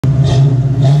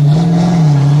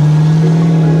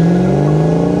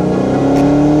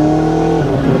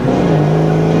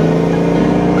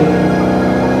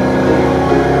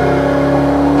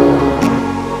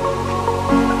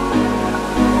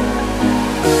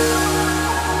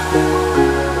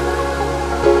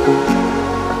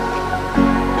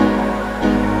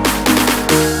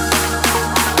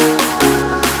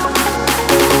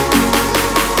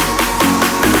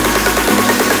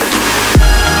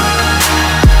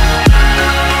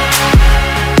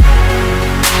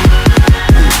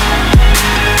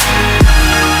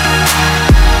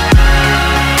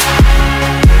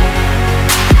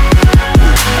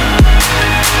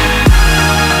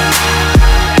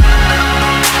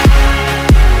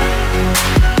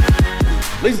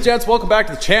Ladies and gents, welcome back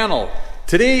to the channel.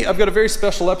 Today I've got a very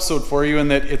special episode for you in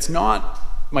that it's not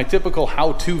my typical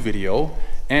how-to video,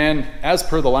 and as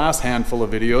per the last handful of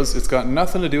videos, it's got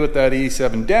nothing to do with that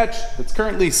 87 Detch that's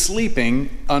currently sleeping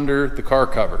under the car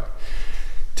cover.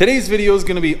 Today's video is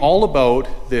going to be all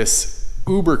about this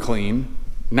uber clean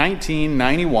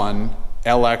 1991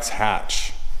 LX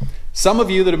hatch. Some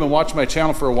of you that have been watching my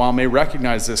channel for a while may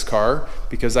recognize this car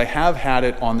because I have had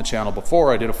it on the channel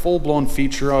before. I did a full-blown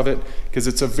feature of it because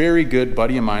it's a very good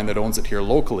buddy of mine that owns it here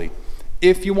locally.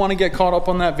 If you want to get caught up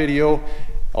on that video,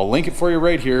 I'll link it for you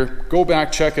right here. Go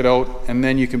back, check it out, and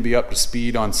then you can be up to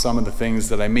speed on some of the things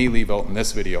that I may leave out in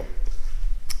this video.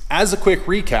 As a quick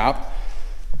recap,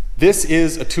 this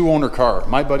is a two-owner car.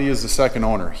 My buddy is the second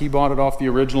owner. He bought it off the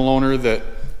original owner that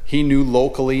he knew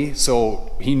locally,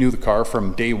 so he knew the car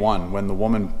from day one when the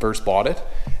woman first bought it.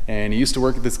 And he used to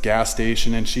work at this gas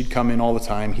station and she'd come in all the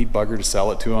time. He'd bug her to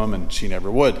sell it to him and she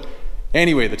never would.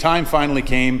 Anyway, the time finally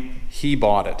came, he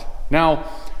bought it. Now,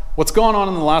 what's gone on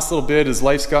in the last little bit is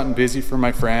life's gotten busy for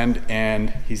my friend and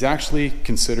he's actually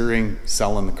considering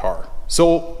selling the car.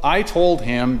 So I told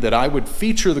him that I would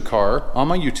feature the car on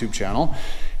my YouTube channel,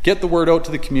 get the word out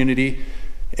to the community,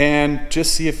 and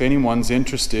just see if anyone's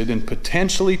interested in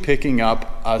potentially picking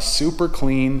up a super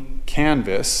clean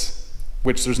canvas,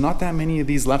 which there's not that many of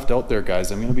these left out there,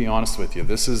 guys. I'm going to be honest with you.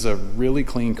 This is a really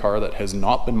clean car that has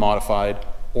not been modified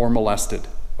or molested,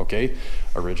 okay?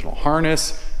 Original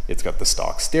harness, it's got the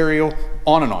stock stereo,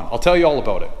 on and on. I'll tell you all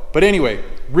about it. But anyway,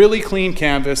 really clean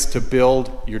canvas to build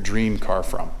your dream car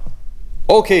from.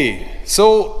 Okay,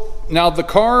 so now the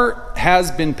car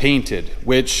has been painted,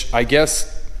 which I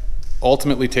guess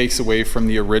ultimately takes away from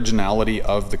the originality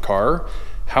of the car.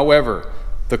 However,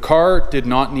 the car did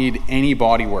not need any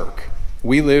body work.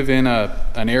 We live in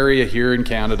an area here in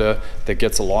Canada that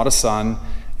gets a lot of sun,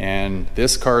 and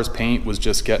this car's paint was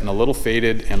just getting a little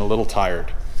faded and a little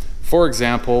tired. For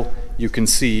example, you can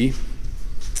see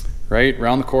right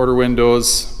around the quarter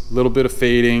windows, a little bit of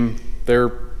fading there,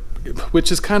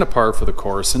 which is kind of par for the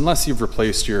course. Unless you've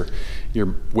replaced your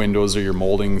windows or your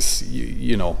moldings,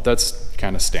 you know, that's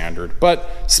kind of standard,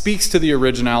 but speaks to the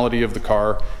originality of the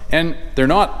car, and they're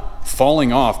not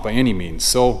falling off by any means,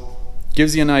 so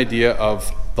gives you an idea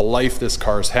of the life this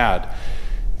car's had.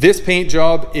 This paint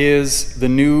job is the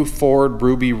new Ford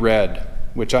Ruby Red,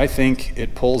 which I think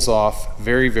it pulls off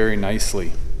very, very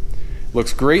nicely.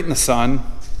 Looks great in the sun,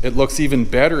 it looks even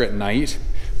better at night,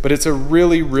 but it's a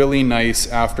really, really nice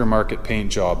aftermarket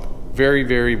paint job. Very,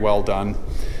 very well done.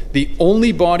 The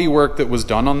only body work that was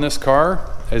done on this car,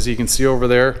 as you can see over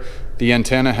there, the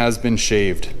antenna has been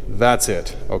shaved. That's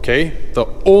it, okay? The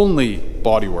only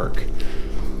body work.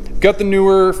 Got the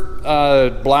newer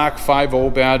black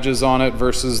 5.0 badges on it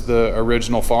versus the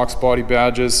original Foxbody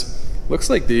badges. Looks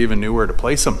like they even knew where to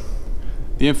place them.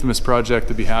 The infamous project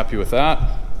to be happy with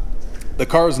that. The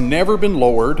car's never been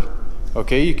lowered.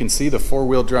 Okay, you can see the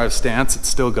four-wheel drive stance it's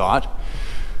still got.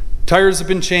 Tires have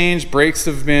been changed, brakes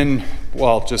have been,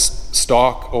 well, just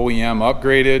stock OEM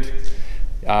upgraded.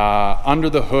 Under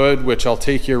the hood, which I'll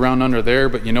take you around under there,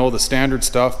 but you know the standard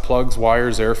stuff, plugs,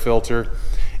 wires, air filter.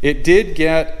 It did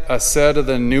get a set of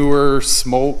the newer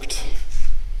smoked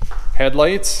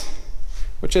headlights,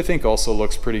 which I think also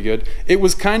looks pretty good. It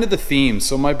was kind of the theme,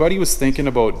 so my buddy was thinking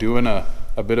about doing a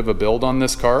bit of a build on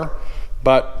this car,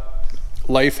 but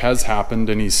life has happened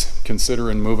and he's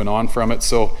considering moving on from it.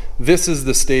 So this is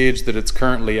the stage that it's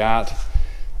currently at,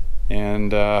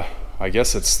 and I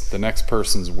guess it's the next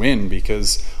person's win,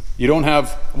 because you don't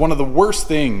have one of the worst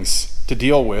things to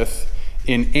deal with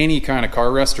in any kind of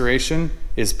car restoration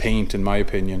is paint, in my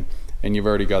opinion, and you've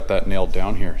already got that nailed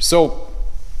down here. So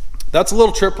that's a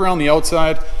little trip around the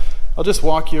outside. I'll just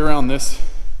walk you around this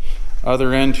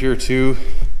other end here too.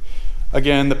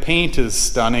 Again, the paint is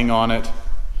stunning on it.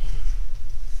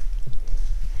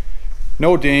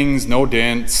 No dings, no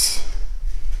dents,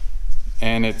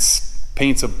 and it's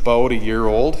paint's about a year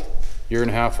old, year and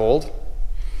a half old.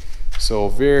 So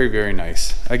very, very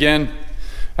nice. Again,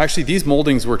 actually these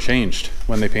moldings were changed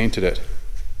when they painted it.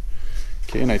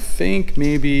 Okay, and I think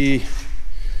maybe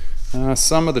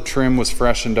some of the trim was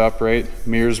freshened up, right?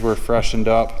 Mirrors were freshened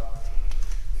up.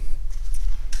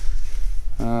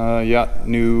 Yeah,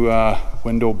 new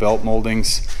window belt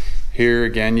moldings. Here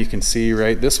again you can see,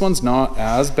 right, this one's not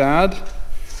as bad,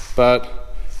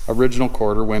 but original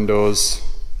quarter windows.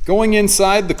 Going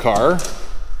inside the car,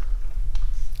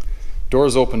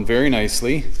 doors open very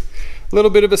nicely. A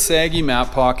little bit of a saggy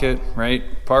map pocket, right,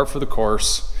 par for the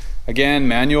course. Again,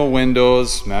 manual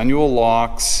windows, manual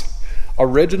locks,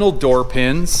 original door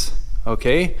pins,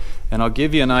 okay? And I'll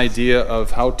give you an idea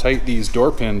of how tight these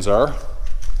door pins are.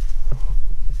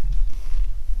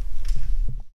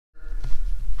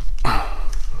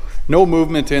 No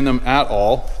movement in them at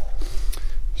all.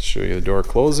 Show you the door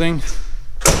closing.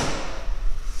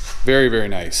 Very, very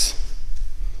nice.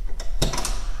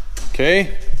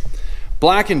 Okay,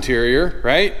 black interior,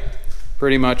 right?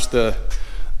 Pretty much the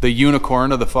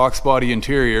unicorn of the Foxbody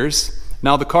interiors.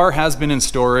 Now the car has been in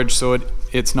storage, so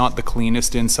it's not the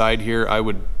cleanest inside here. I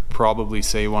would probably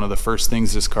say one of the first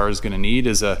things this car is going to need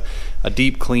is a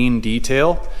deep clean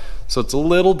detail. So it's a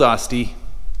little dusty,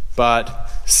 but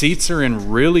seats are in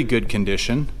really good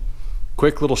condition.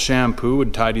 Quick little shampoo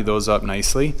would tidy those up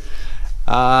nicely.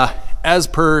 As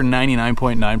per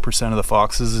 99.9% of the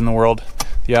Foxes in the world,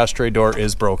 the ashtray door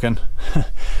is broken.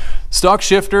 Stock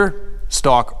shifter,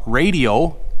 stock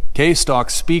radio, okay, stock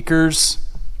speakers,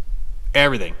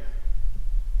 everything.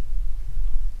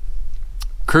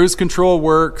 Cruise control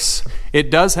works. It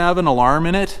does have an alarm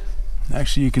in it.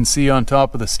 Actually, you can see on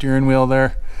top of the steering wheel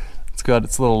there, it's got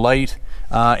its little light.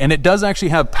 And it does actually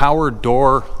have power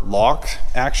door lock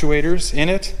actuators in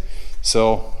it.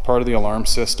 So part of the alarm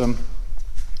system.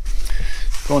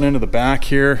 Going into the back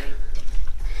here.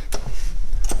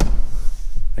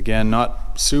 Again,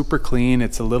 not super clean.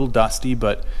 It's a little dusty,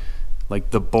 but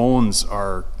like the bones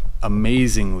are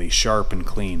amazingly sharp and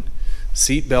clean.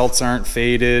 Seat belts aren't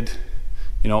faded.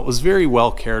 You know, it was very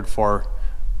well cared for,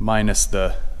 minus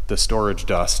the storage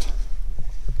dust.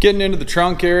 Getting into the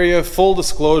trunk area, full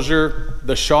disclosure,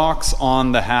 the shocks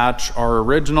on the hatch are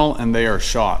original and they are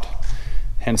shot.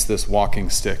 Hence this walking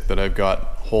stick that I've got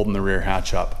holding the rear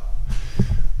hatch up.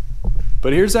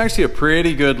 But here's actually a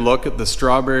pretty good look at the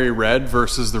strawberry red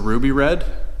versus the ruby red.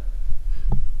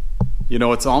 You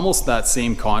know, it's almost that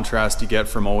same contrast you get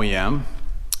from OEM.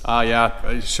 Yeah,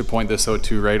 I should point this out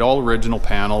too, right? All original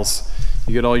panels.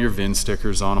 You get all your VIN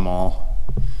stickers on them all.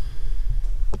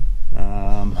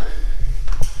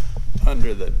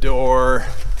 Under the door,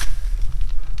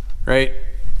 right?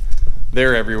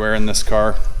 They're everywhere in this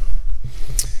car.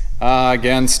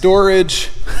 Again,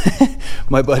 storage.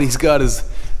 My buddy's got his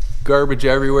garbage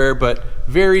everywhere, but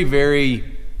very,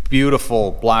 very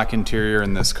beautiful black interior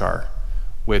in this car,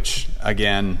 which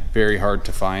again, very hard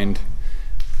to find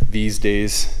these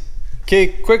days. Okay,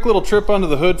 quick little trip under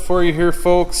the hood for you here,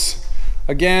 folks.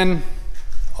 Again,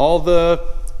 all the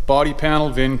body panel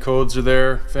VIN codes are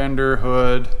there, fender,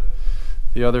 hood,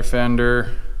 the other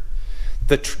fender.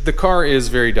 The car is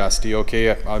very dusty,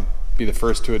 okay? I'll be the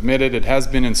first to admit it. It has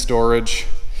been in storage.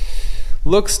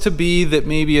 Looks to be that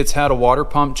maybe it's had a water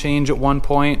pump change at one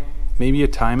point. Maybe a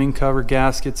timing cover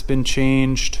gasket's been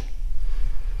changed.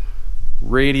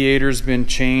 Radiator's been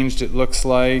changed, it looks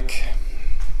like.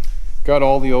 Got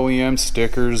all the OEM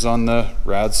stickers on the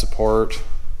rad support.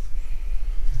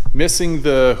 Missing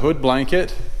the hood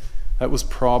blanket. That was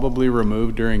probably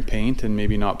removed during paint and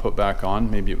maybe not put back on.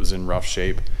 Maybe it was in rough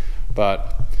shape.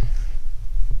 But,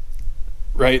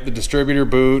 right, the distributor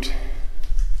boot.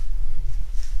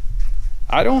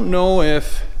 I don't know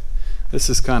if, this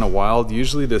is kind of wild.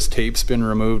 Usually this tape's been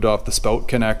removed off the spout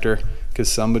connector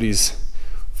because somebody's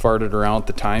farted around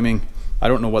the timing. I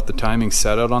don't know what the timing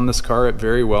set out on this car. It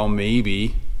very well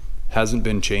maybe hasn't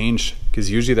been changed because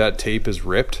usually that tape is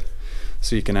ripped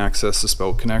so you can access the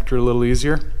spout connector a little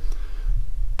easier.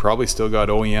 Probably still got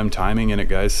OEM timing in it,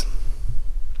 guys.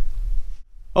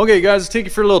 Okay guys, I'll take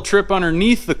you for a little trip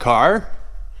underneath the car.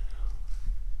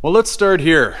 Well, let's start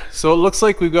here. So it looks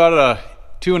like we've got a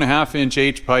 2.5-inch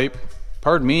H-pipe,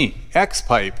 pardon me,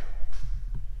 X-pipe,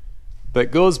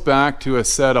 that goes back to a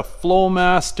set of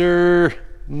Flowmaster,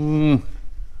 I'm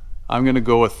gonna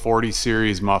go with 40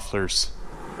 series mufflers.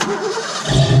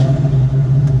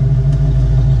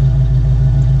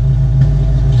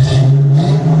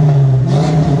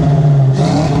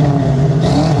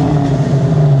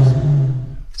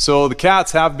 So the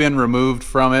cats have been removed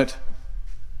from it.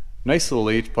 Nice little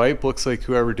H-pipe, looks like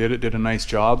whoever did it did a nice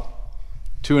job.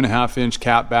 2.5-inch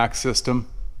cat back system.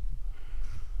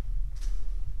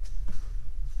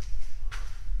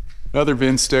 Another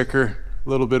VIN sticker, a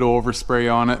little bit of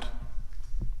overspray on it.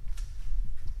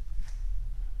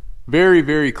 Very,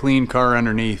 very clean car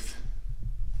underneath.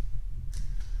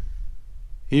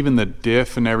 Even the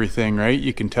diff and everything, right?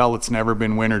 You can tell it's never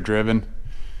been winter driven.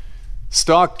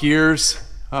 Stock gears,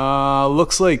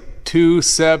 looks like 2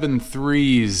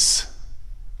 7.3s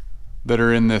that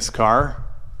are in this car.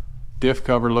 Diff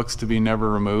cover looks to be never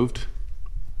removed.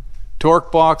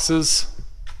 Torque boxes,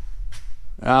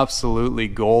 absolutely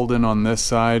golden on this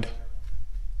side.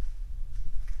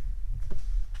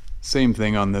 Same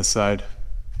thing on this side.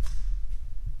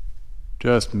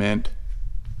 Just mint.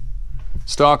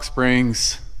 Stock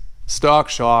springs, stock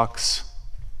shocks.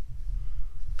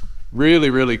 Really,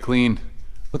 really clean.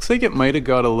 Looks like it might have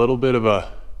got a little bit of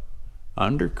a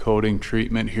undercoating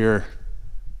treatment here.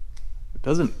 It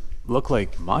doesn't look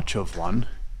like much of one,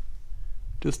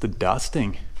 just a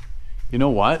dusting. You know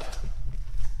what?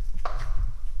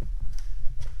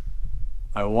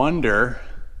 I wonder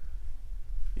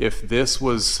if this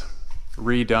was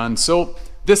redone. So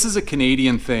this is a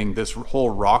Canadian thing, this whole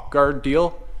rock guard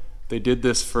deal. They did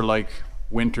this for like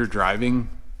winter driving.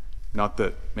 Not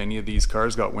that many of these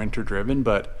cars got winter driven,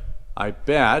 but I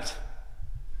bet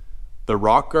the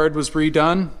rock guard was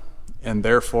redone and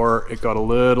therefore it got a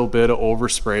little bit of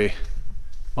overspray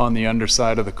on the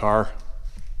underside of the car.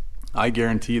 I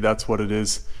guarantee that's what it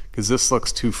is, because this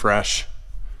looks too fresh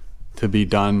to be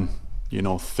done, you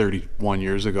know, 31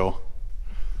 years ago.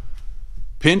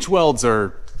 Pinch welds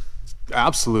are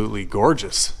absolutely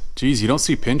gorgeous. Geez, you don't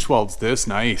see pinch welds this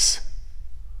nice.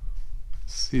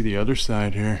 See the other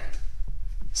side here.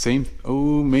 Same,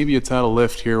 oh, maybe it's had a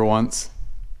lift here once.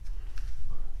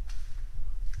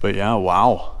 But yeah,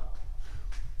 wow.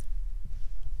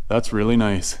 That's really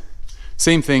nice.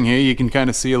 Same thing, hey, you can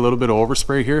kind of see a little bit of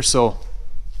overspray here, so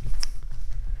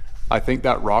I think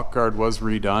that rock guard was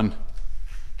redone.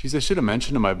 Geez, I should have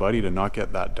mentioned to my buddy to not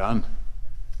get that done.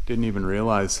 Didn't even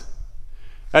realize.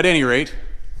 At any rate,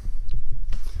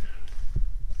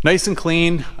 nice and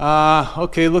clean.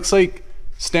 Okay, looks like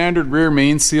standard rear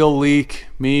main seal leak,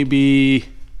 maybe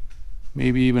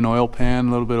even oil pan,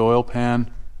 a little bit of oil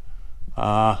pan.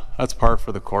 That's par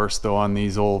for the course though on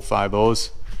these old 5.0s.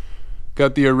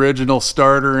 Got the original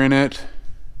starter in it.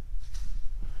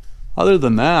 Other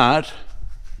than that,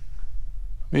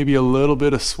 maybe a little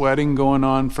bit of sweating going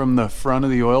on from the front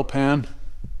of the oil pan.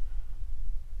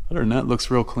 Other than that, looks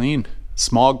real clean.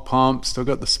 Smog pump, still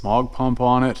got the smog pump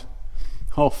on it.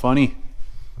 Oh, funny.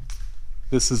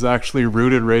 This is actually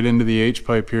routed right into the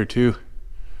H-pipe here too.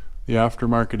 The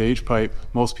aftermarket H-pipe.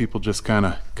 Most people just kind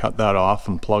of cut that off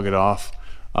and plug it off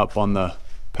up on the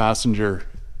passenger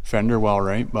fender well,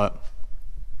 right? But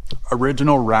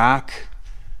original rack,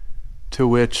 to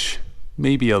which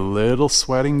maybe a little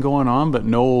sweating going on, but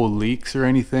no leaks or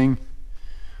anything.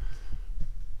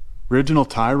 Original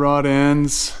tie rod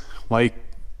ends, like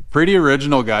pretty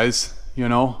original, guys, you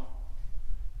know.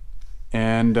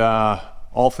 And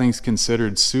all things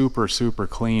considered, super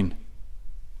clean.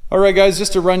 All right, guys,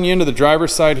 just to run you into the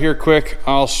driver's side here quick,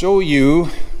 I'll show you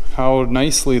how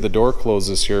nicely the door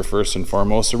closes here first and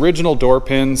foremost. Original door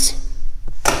pins,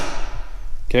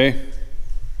 okay,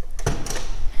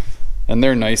 and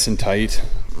they're nice and tight.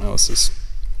 Well, this is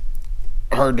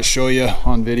hard to show you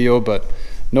on video, but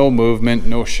no movement,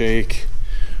 no shake.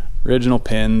 Original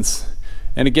pins.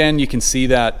 And again, you can see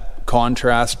that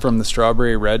contrast from the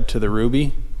strawberry red to the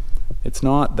ruby. It's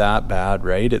not that bad,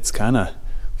 right? It's kind of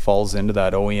falls into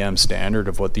that OEM standard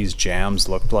of what these jams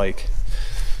looked like.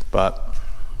 But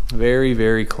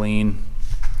very clean.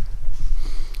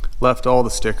 Left all the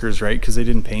stickers, right, because they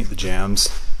didn't paint the jams.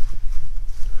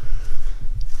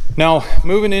 Now,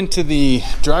 moving into the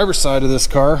driver's side of this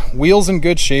car, wheels in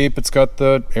good shape. It's got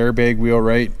the airbag wheel,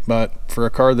 right? But for a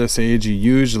car this age, you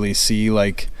usually see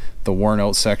like the worn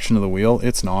out section of the wheel.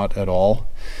 It's not at all.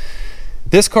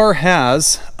 This car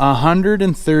has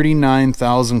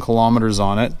 139,000 kilometers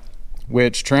on it,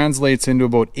 which translates into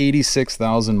about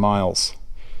 86,000 miles.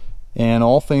 And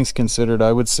all things considered,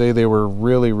 I would say they were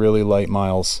really light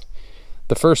miles.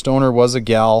 The first owner was a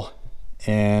gal,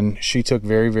 and she took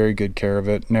very good care of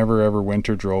it. Never ever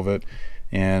winter drove it.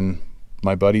 And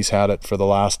my buddy's had it for the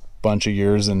last bunch of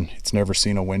years, and it's never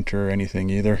seen a winter or anything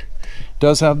either.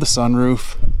 Does have the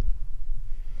sunroof.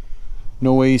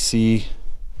 No AC.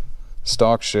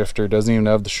 Stock shifter, doesn't even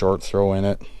have the short throw in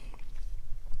it.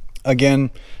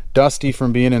 Again, dusty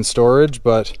from being in storage,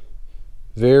 but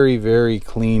very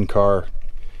clean car.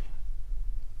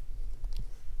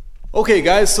 Okay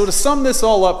guys, so to sum this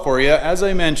all up for you, as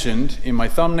I mentioned in my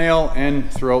thumbnail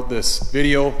and throughout this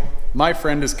video, my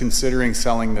friend is considering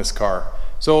selling this car.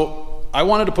 So I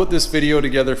wanted to put this video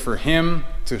together for him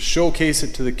to showcase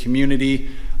it to the community.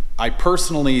 I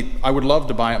would love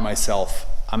to buy it myself.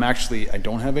 I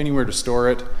don't have anywhere to store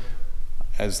it.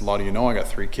 As a lot of you know, I got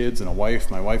 3 kids and a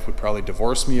wife. My wife would probably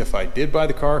divorce me if I did buy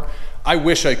the car. I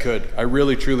wish I could. I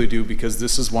really truly do, because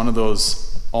this is one of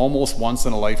those almost once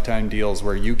in a lifetime deals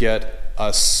where you get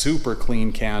a super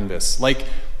clean canvas. Like,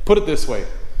 put it this way,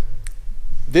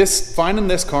 finding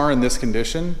this car in this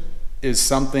condition is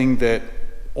something that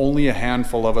only a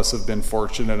handful of us have been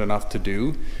fortunate enough to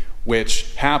do,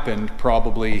 which happened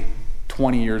probably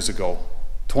 20 years ago.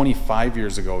 25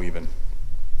 years ago even.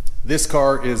 This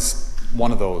car is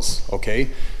one of those, okay?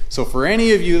 So for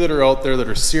any of you that are out there that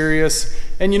are serious,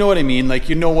 and you know what I mean, like,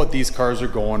 you know what these cars are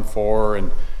going for,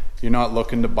 and you're not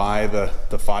looking to buy the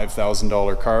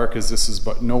 $5,000 car, because this is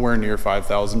nowhere near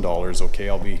 $5,000, okay,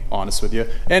 I'll be honest with you.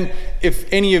 And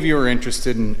if any of you are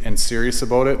interested and serious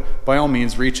about it, by all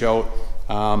means reach out,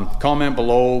 comment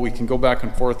below, we can go back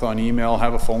and forth on email,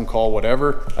 have a phone call,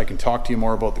 whatever. I can talk to you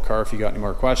more about the car if you got any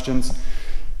more questions.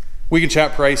 We can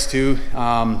chat price too.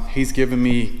 He's given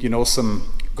me, you know,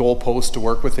 some goalposts to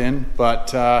work within,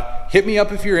 but hit me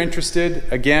up if you're interested.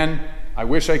 Again, I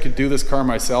wish I could do this car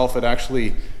myself. It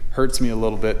actually hurts me a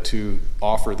little bit to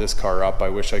offer this car up. I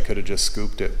wish I could have just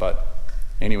scooped it, but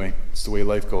anyway, it's the way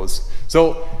life goes.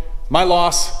 So my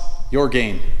loss, your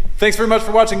gain. Thanks very much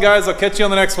for watching, guys. I'll catch you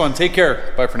on the next one. Take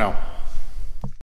care. Bye for now.